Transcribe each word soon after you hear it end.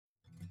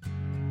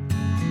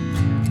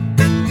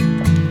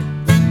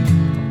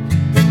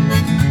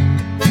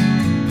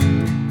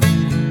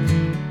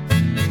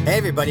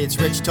everybody, it's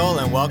Rich Toll,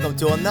 and welcome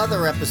to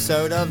another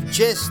episode of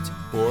Gist,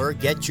 or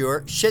Get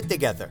Your Shit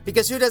Together.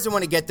 Because who doesn't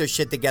want to get their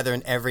shit together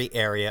in every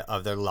area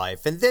of their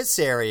life? In this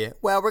area,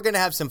 well, we're going to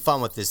have some fun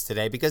with this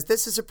today because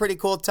this is a pretty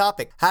cool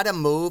topic. How to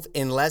move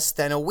in less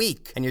than a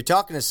week. And you're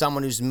talking to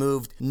someone who's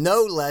moved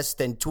no less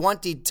than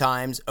 20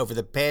 times over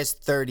the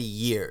past 30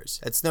 years.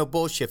 That's no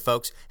bullshit,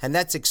 folks. And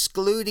that's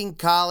excluding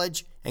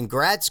college and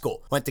grad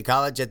school. Went to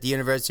college at the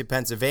University of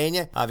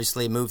Pennsylvania,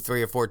 obviously moved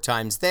 3 or 4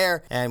 times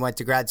there, and went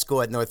to grad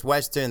school at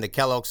Northwestern, the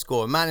Kellogg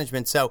School of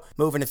Management, so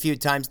moving a few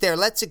times there.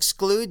 Let's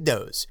exclude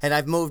those. And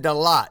I've moved a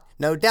lot,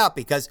 no doubt,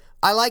 because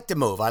I like to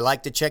move. I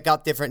like to check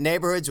out different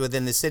neighborhoods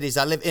within the cities.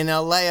 I live in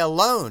LA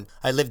alone.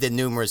 I lived in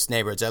numerous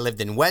neighborhoods. I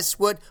lived in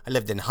Westwood. I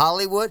lived in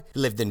Hollywood. I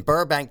lived in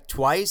Burbank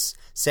twice,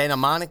 Santa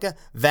Monica,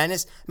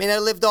 Venice. I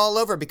lived all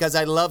over because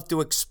I love to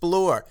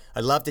explore. I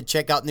love to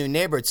check out new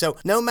neighborhoods. So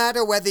no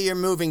matter whether you're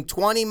moving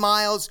 20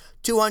 miles,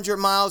 200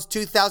 miles,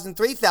 2,000,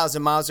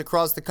 3,000 miles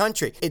across the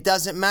country, it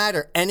doesn't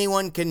matter.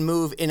 Anyone can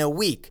move in a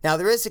week. Now,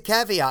 there is a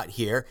caveat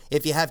here.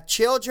 If you have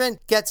children,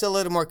 it gets a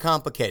little more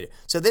complicated.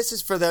 So this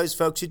is for those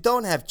folks who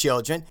don't have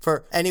children,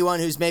 for anyone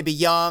who's maybe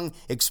young,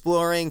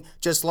 exploring,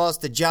 just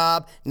lost a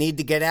job, need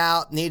to get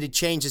out, need to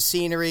change the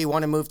scenery,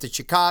 want to move to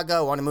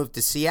Chicago, want to move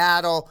to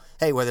Seattle.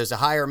 Hey, where there's a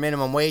higher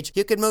minimum wage,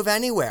 you can move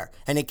anywhere.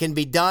 And it can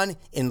be done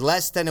in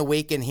less than a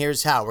week. And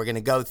here's how. We're going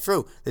to go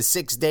through the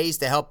 6 days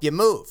to help you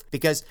move,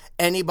 because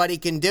anybody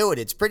can do it.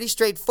 It's pretty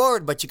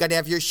straightforward, but you got to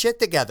have your shit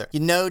together.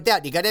 No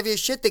doubt. You got to have your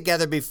shit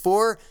together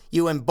before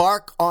you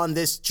embark on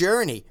this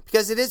journey,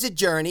 because it is a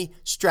journey,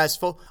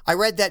 stressful. I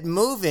read that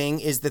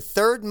moving is the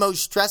third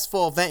most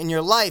stressful event in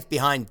your life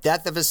behind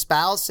death of a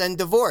spouse and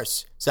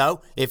divorce.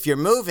 So if you're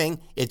moving,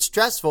 it's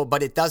stressful,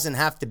 but it doesn't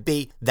have to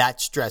be that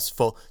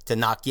stressful to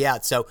knock you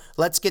out. So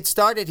let's get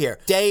started here.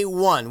 Day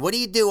one, what do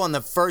you do on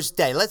the first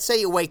day? Let's say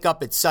you wake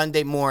up, it's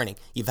Sunday morning.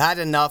 You've had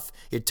enough.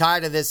 You're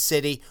tired of this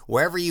city,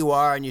 wherever you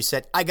are, and you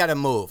said, I got to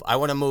move. I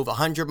want to move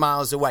 100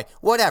 miles away.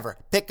 Whatever.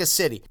 Pick a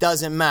city.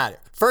 Doesn't matter.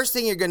 First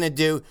thing you're going to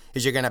do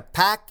is you're going to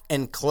pack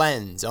and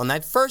cleanse. On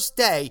that first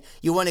day,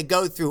 you want to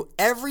go through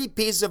every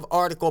piece of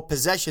article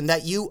possession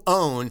that you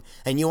own,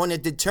 and you want to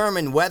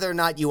determine whether or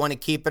not you want to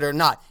keep it or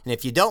not. And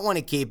if you don't want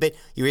to keep it,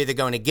 you're either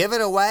going to give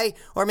it away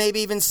or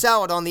maybe even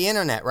sell it on the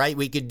internet, right?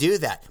 We could do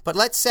that. But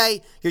let's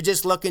say you're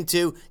just looking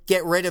to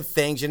get rid of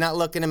things. You're not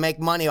looking to make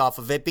money off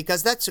of it,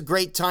 because that's a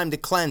great time to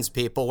cleanse,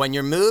 people. When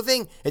you're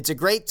moving, it's a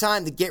great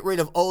time to get rid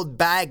of old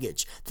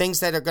baggage, things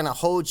that are going to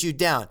hold you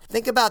down.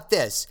 Think about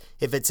this.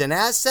 If it's an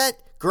asset,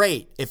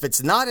 great. If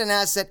it's not an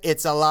asset,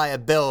 it's a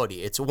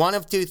liability. It's one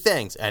of two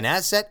things, an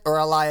asset or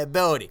a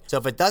liability. So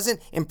if it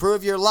doesn't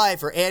improve your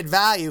life or add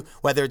value,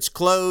 whether it's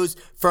clothes,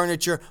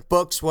 furniture,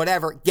 books,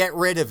 whatever, get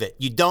rid of it.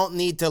 You don't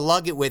need to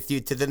lug it with you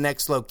to the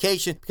next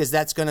location, because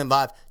that's going to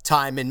involve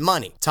time and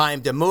money.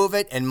 Time to move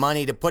it and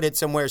money to put it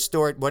somewhere,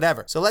 store it,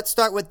 whatever. So let's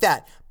start with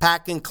that.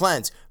 Pack and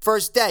cleanse.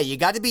 First day, you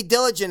got to be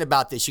diligent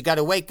about this. You got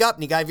to wake up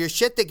and you got to have your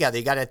shit together.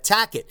 You got to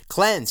attack it.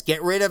 Cleanse.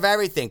 Get rid of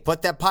everything.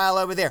 Put that pile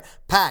over there.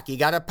 Pack. You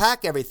got to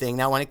pack everything.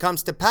 Now, when it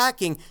comes to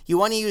packing, you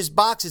want to use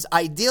boxes,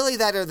 ideally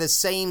that are the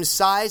same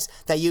size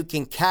that you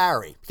can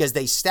carry, because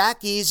they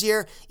stack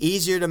easier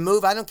to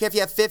move. I don't care if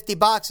you have 50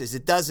 boxes.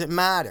 It doesn't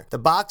matter. The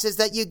boxes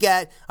that you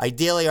get,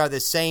 ideally, are the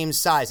same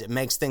size. It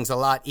makes things a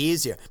lot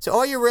easier. So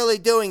all you're really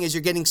doing is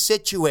you're getting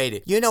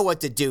situated. You know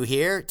what to do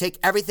here. Take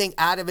everything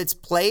out of its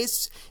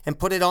place and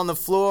put it on the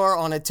floor,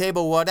 on a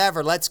table,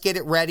 whatever. Let's get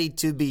it ready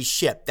to be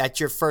shipped. That's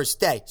your first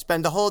day.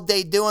 Spend the whole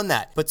day doing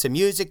that. Put some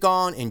music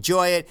on,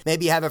 enjoy it.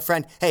 Maybe you have a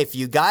friend. Hey, for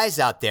you guys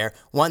out there,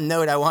 one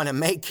note I want to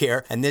make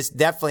here, and this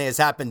definitely has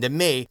happened to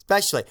me,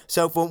 especially.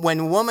 So when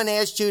a woman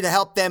asks you to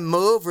help them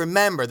move,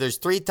 remember, there's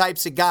 3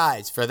 types of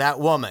guys for that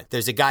woman.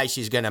 There's a guy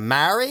she's going to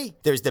marry,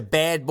 there's the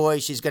bad boy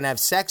she's going to have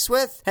sex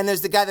with, and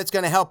there's the guy that's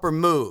going to help her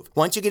move.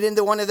 Once you get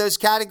into one of those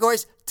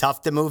categories,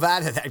 tough to move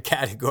out of that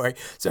category.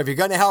 So if you're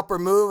going to help her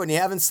move and you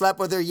haven't slept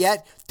with her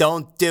yet,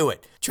 don't do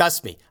it.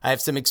 Trust me, I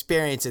have some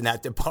experience in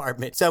that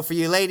department. So for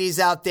you ladies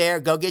out there,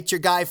 go get your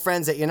guy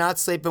friends that you're not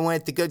sleeping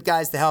with, the good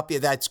guys to help you.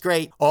 That's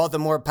great. All the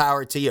more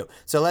power to you.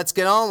 So let's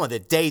get on with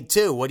it. Day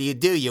 2, what do?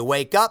 You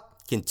wake up.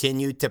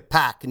 Continue to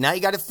pack. Now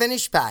you got to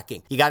finish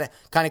packing. You got to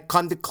kind of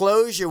come to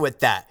closure with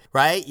that,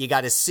 right? You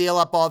got to seal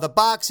up all the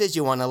boxes.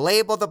 You want to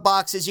label the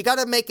boxes. You got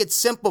to make it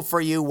simple for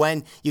you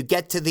when you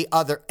get to the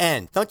other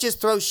end. Don't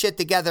just throw shit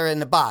together in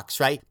the box,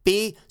 right?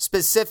 Be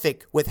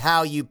specific with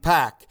how you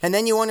pack. And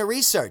then you want to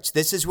research.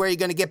 This is where you're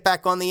going to get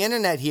back on the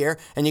internet here,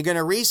 and you're going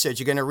to research.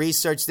 You're going to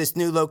research this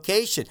new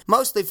location,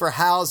 mostly for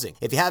housing.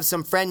 If you have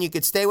some friend you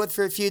could stay with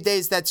for a few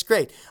days, that's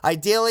great.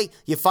 Ideally,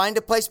 you find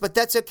a place, but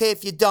that's okay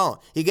if you don't.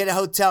 You get a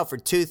hotel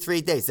for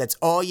 2-3 days. That's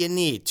all you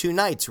need. 2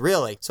 nights,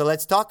 really. So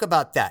let's talk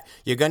about that.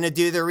 You're going to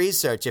do the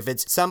research. If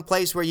it's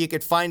someplace where you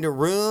could find a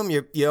room,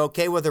 you're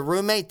okay with a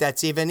roommate,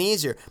 that's even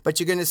easier. But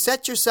you're going to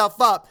set yourself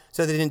up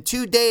so that in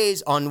 2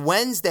 days, on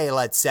Wednesday,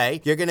 let's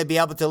say, you're going to be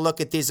able to look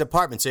at these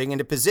apartments. So you're going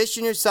to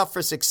position yourself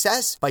for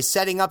success by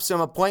setting up some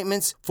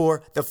appointments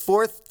for the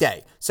 4th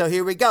day. So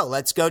here we go.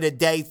 Let's go to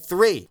day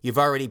 3. You've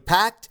already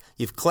packed.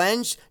 You've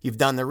cleansed, you've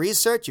done the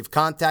research, you've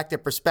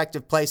contacted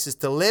prospective places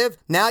to live.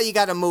 Now you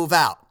got to move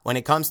out. When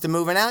it comes to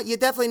moving out, you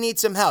definitely need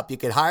some help. You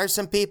could hire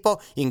some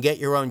people. You can get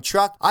your own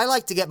truck. I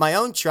like to get my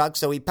own truck,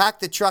 so we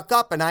packed the truck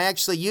up, and I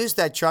actually used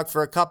that truck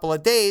for a couple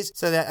of days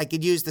so that I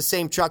could use the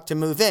same truck to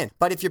move in.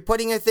 But if you're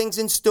putting your things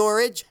in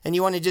storage and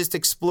you want to just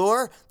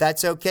explore,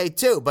 that's okay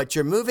too. But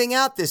you're moving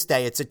out this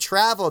day. It's a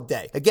travel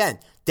day. Again,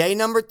 day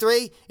number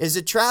 3 is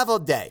a travel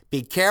day.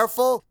 Be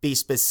careful. Be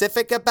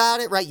specific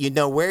about it, right? You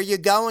know where you're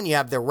going. You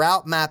have the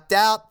route mapped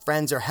out.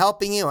 Friends are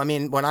helping you. I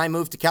mean, when I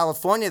moved to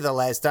California the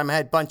last time, I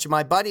had a bunch of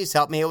my buddies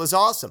help me. It was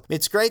awesome.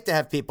 It's great to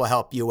have people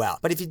help you out.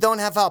 But if you don't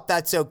have help,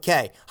 that's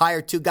okay.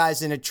 Hire 2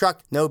 guys in a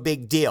truck. No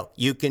big deal.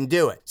 You can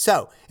do it.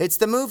 So, it's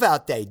the move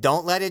out day.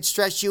 Don't let it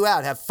stress you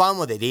out. Have fun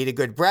with it. Eat a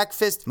good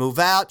breakfast. Move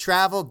out.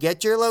 Travel.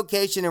 Get your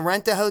location and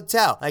rent a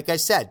hotel. Like I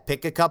said,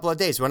 pick a couple of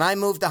days. When I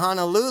moved to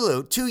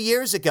Honolulu 2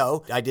 years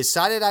ago, I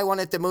decided I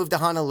wanted to move to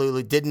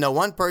Honolulu. Didn't know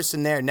one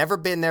person there. Never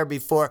been there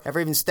before. Never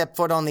even stepped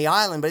foot on the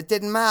island, but it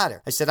didn't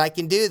matter. I said, I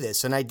can do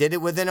this. And I did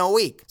it within a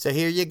week. So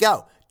here you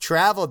go.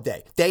 Travel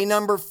day. Day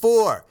number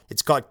 4.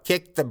 It's called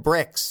Kick the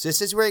Bricks.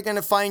 This is where you're going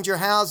to find your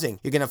housing.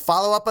 You're going to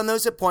follow up on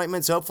those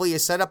appointments. Hopefully you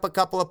set up a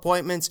couple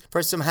appointments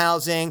for some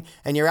housing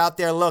and you're out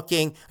there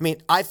looking. I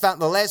mean, I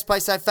found the last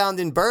place I found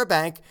in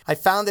Burbank, I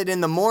found it in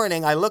the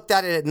morning. I looked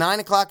at it at 9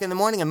 o'clock in the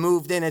morning and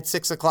moved in at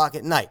 6 o'clock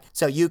at night.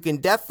 So you can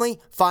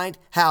definitely find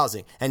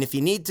housing. And if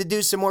you need to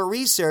do some more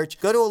research,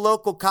 go to a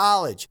local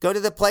college. Go to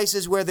the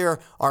places where there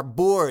are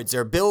boards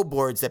or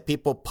billboards that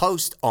people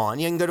post on.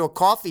 You can go to a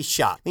coffee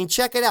shop. I mean,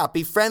 check it out.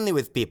 Be friendly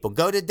with people.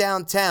 Go to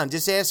downtown.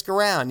 Just ask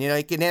around. You know,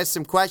 you can ask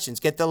some questions.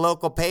 Get the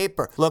local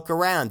paper. Look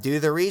around. Do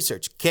the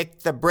research. Kick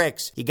the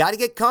bricks. You got to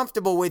get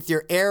comfortable with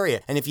your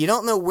area. And if you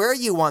don't know where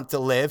you want to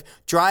live,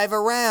 drive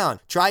around.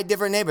 Try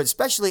different neighborhoods,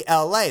 especially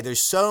LA. There's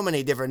so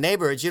many different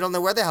neighborhoods. You don't know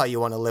where the hell you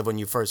want to live when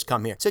you first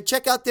come here. So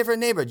check out different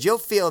neighborhoods. You'll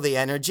feel the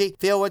energy.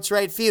 Feel what's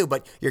right for you.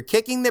 But you're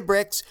kicking the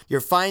bricks. You're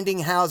finding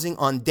housing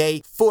on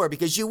day 4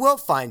 because you will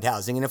find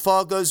housing. And if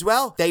all goes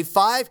well, day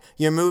 5,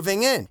 you're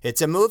moving in.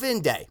 It's a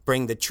move-in day.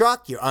 Bring the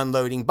truck. You're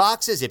unloading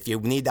boxes. If you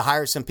need to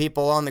hire some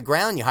people on the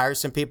ground, you hire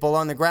some people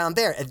on the ground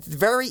there. It's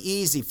very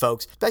easy,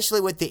 folks,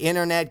 especially with the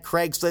internet,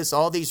 Craigslist,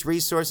 all these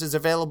resources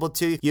available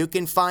to you. You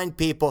can find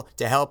people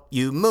to help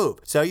you move.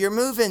 So your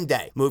move-in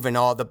day, moving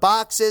all the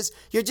boxes.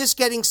 You're just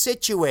getting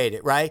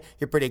situated, right?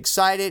 You're pretty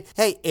excited.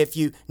 Hey, if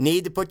you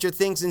need to put your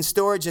things in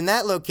storage in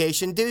that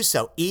location, do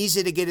so.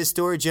 Easy to get a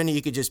storage unit.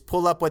 You could just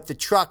pull up with the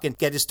truck and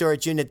get a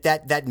storage unit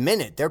that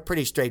minute. They're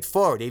pretty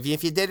straightforward. Even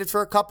if you did it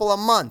for a couple of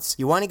months,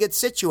 you want to get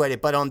situated.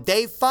 But on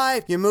day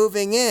 5, you're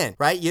moving in,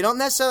 right? You don't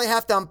necessarily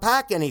have to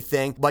unpack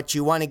anything, but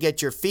you want to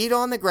get your feet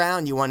on the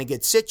ground. You want to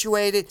get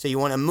situated. So you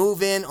want to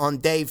move in on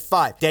day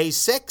 5. Day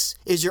 6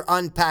 is your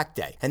unpack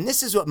day. And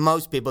this is what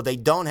most people, they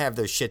don't have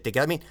their shit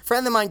together. I mean, a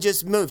friend of mine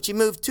just moved. She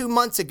moved 2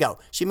 months ago.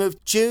 She moved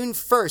June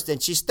 1st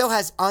and she still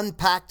has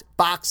unpacked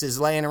boxes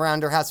laying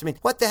around her house. I mean,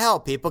 what the hell,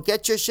 people?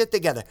 Get your shit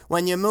together.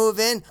 When you move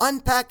in,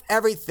 unpack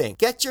everything.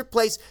 Get your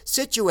place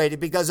situated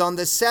because on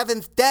the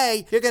 7th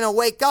day, you're going to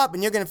wake up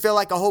and you're going to feel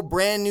like a whole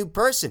brand new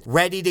person,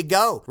 ready to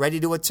go, ready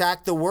to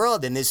attack the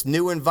world in this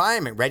new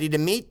environment, ready to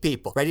meet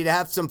people, ready to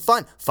have some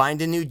fun, find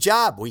a new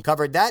job. We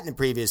covered that in the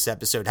previous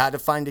episode, how to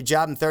find a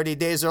job in 30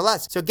 days or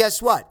less. So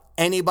guess what?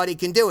 Anybody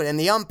can do it. And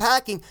the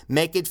unpacking,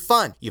 make it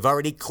fun. You've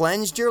already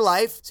cleansed your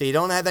life, so you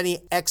don't have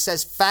any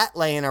excess fat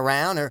laying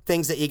around or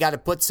things that you got to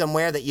put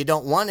somewhere that you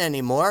don't want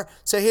anymore.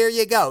 So here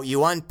you go.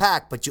 You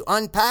unpack, but you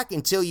unpack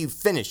until you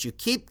finish. You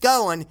keep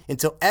going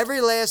until every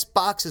last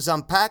box is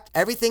unpacked.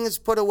 Everything is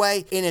put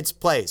away in its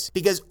place.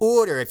 Because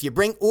order, if you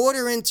bring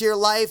order into your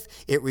life,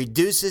 it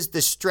reduces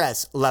the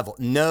stress level.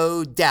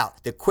 No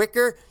doubt. The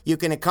quicker you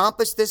can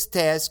accomplish this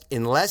task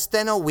in less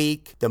than a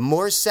week, the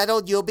more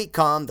settled you'll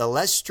become, the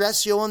less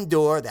stress you'll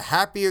endure, the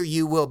happier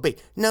you will be.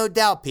 No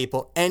doubt,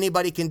 people,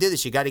 anybody can do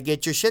this. You got to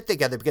get your shit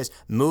together because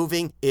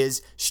moving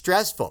is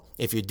stressful.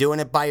 If you're doing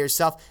it by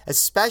yourself,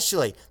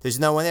 especially, there's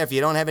no one there. If you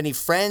don't have any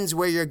friends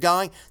where you're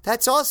going,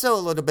 that's also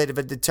a little bit of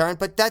a deterrent,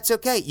 but that's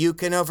okay. You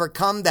can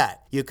overcome that.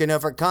 You can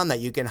overcome that.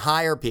 You can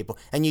hire people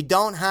and you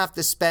don't have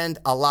to spend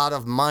a lot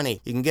of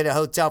money. You can get a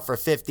hotel for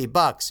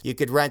 $50. You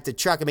could rent a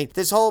truck. I mean,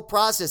 this whole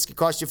process could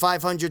cost you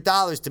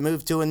 $500 to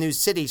move to a new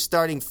city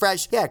starting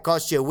fresh. Yeah, it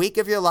costs you a week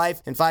of your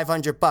life and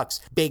 $500.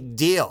 Big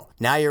deal.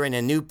 Now you're in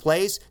a new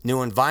place,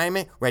 new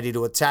environment, ready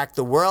to attack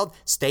the world.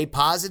 Stay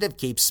positive,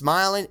 keep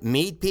smiling,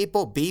 meet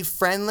people, be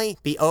friendly,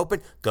 be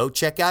open. Go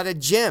check out a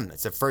gym.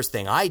 That's the first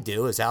thing I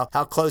do is how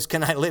close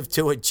can I live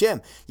to a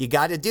gym? You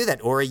got to do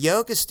that. Or a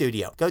yoga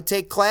studio. Go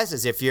take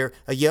classes. If you're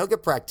a yoga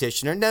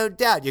practitioner, no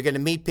doubt you're going to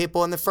meet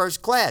people in the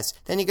first class.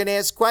 Then you're going to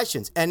ask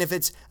questions. And if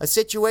it's a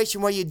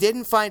situation where you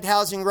didn't find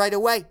housing right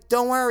away,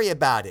 don't worry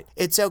about it.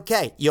 It's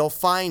okay. You'll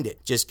find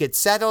it. Just get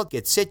settled,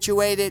 get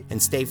situated,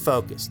 and stay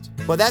focused.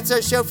 Well, that's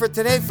our show for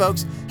today,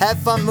 folks. Have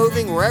fun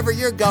moving wherever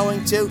you're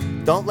going to.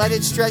 Don't let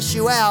it stress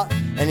you out.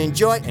 And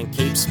enjoy and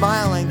keep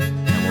smiling.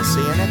 And we'll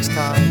see you next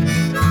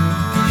time.